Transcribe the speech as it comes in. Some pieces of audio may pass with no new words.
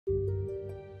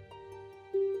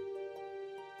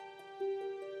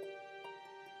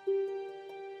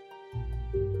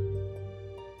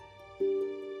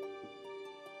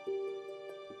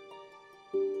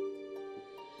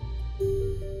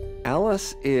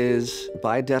Alice is,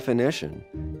 by definition,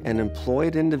 an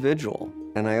employed individual.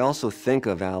 And I also think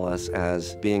of Alice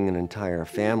as being an entire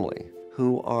family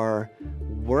who are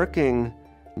working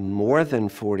more than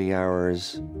 40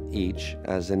 hours each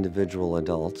as individual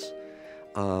adults,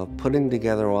 putting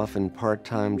together often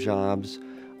part-time jobs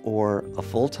or a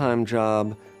full-time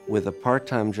job with a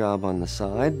part-time job on the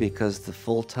side, because the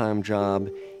full-time job,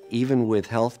 even with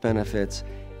health benefits,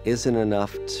 isn't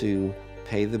enough to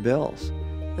pay the bills.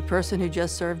 The person who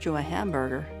just served you a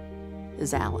hamburger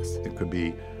is Alice. It could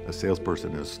be a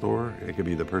salesperson in a store. It could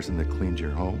be the person that cleans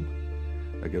your home.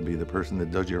 It could be the person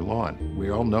that does your lawn. We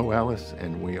all know Alice,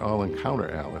 and we all encounter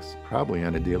Alice, probably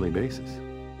on a daily basis.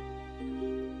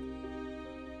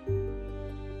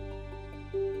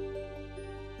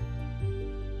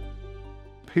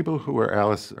 People who are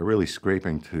Alice are really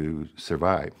scraping to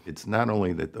survive. It's not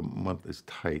only that the month is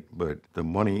tight, but the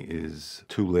money is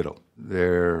too little.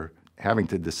 They're having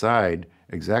to decide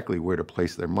exactly where to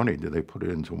place their money. Do they put it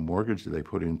into a mortgage? Do they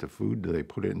put it into food? Do they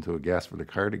put it into a gas for the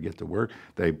car to get to work?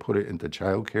 Do they put it into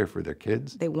childcare for their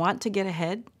kids? They want to get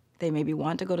ahead. They maybe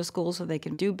want to go to school so they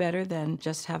can do better than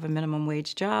just have a minimum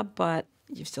wage job, but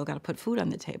you've still got to put food on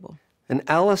the table. An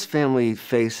Alice family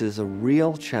faces a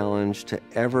real challenge to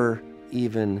ever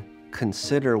even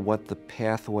consider what the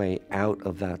pathway out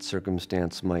of that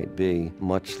circumstance might be,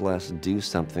 much less do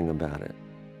something about it.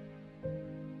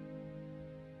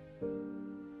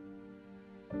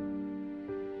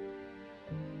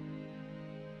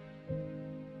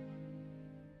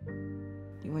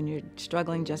 When you're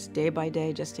struggling just day by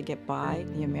day just to get by,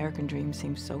 the American dream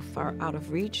seems so far out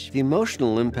of reach. The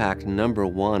emotional impact, number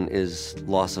one, is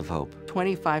loss of hope.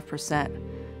 25%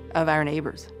 of our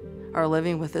neighbors are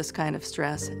living with this kind of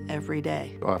stress every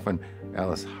day. Often,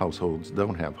 Alice households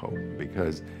don't have hope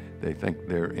because they think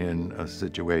they're in a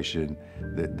situation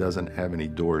that doesn't have any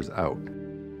doors out.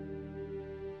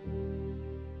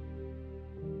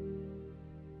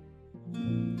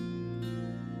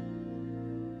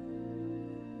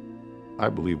 I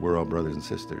believe we're all brothers and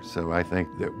sisters, so I think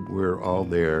that we're all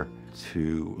there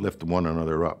to lift one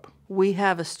another up. We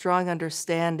have a strong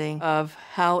understanding of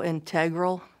how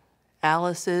integral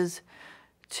Alice is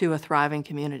to a thriving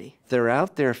community. They're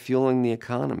out there fueling the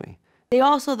economy. They're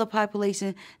also the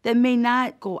population that may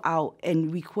not go out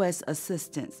and request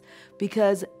assistance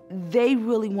because they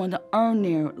really want to earn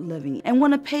their living and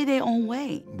want to pay their own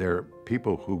way. They're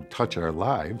people who touch our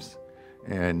lives,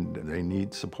 and they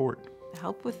need support.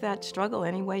 Help with that struggle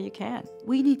any way you can.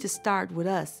 We need to start with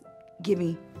us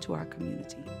giving to our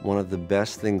community. One of the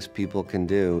best things people can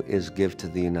do is give to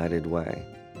the United Way.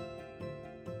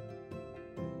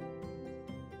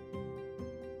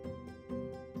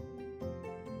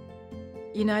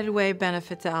 United Way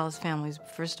benefits Alice families,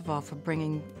 first of all, for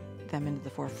bringing them into the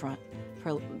forefront,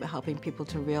 for helping people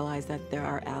to realize that there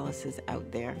are Alices out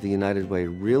there. The United Way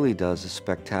really does a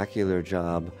spectacular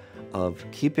job of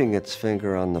keeping its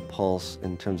finger on the pulse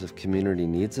in terms of community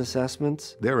needs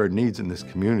assessments. There are needs in this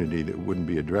community that wouldn't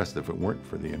be addressed if it weren't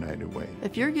for the United Way.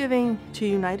 If you're giving to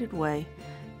United Way,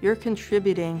 you're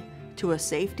contributing to a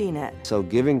safety net. So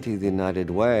giving to the United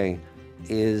Way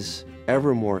is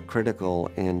ever more critical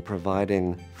in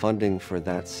providing funding for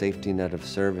that safety net of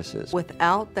services.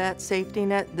 Without that safety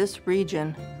net, this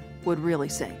region would really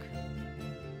sink.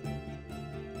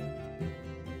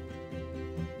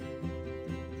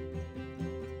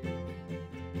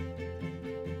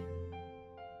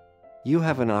 You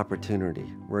have an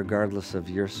opportunity, regardless of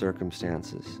your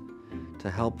circumstances,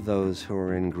 to help those who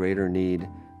are in greater need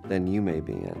than you may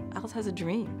be in. Alice has a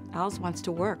dream. Alice wants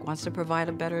to work, wants to provide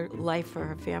a better life for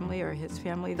her family or his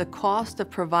family. The cost of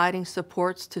providing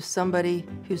supports to somebody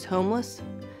who's homeless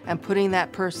and putting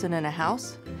that person in a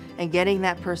house and getting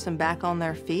that person back on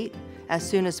their feet as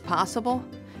soon as possible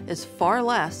is far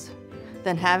less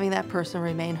than having that person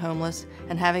remain homeless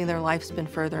and having their life spin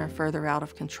further and further out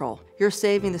of control. You're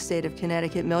saving the state of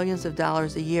Connecticut millions of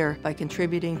dollars a year by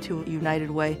contributing to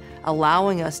United Way,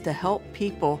 allowing us to help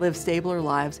people live stabler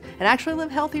lives and actually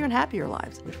live healthier and happier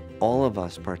lives. If all of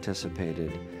us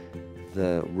participated,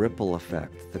 the ripple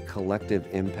effect, the collective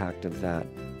impact of that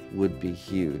would be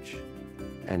huge.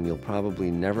 And you'll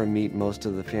probably never meet most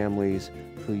of the families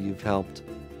who you've helped,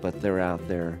 but they're out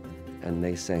there and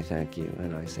they say thank you,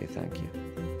 and I say thank you.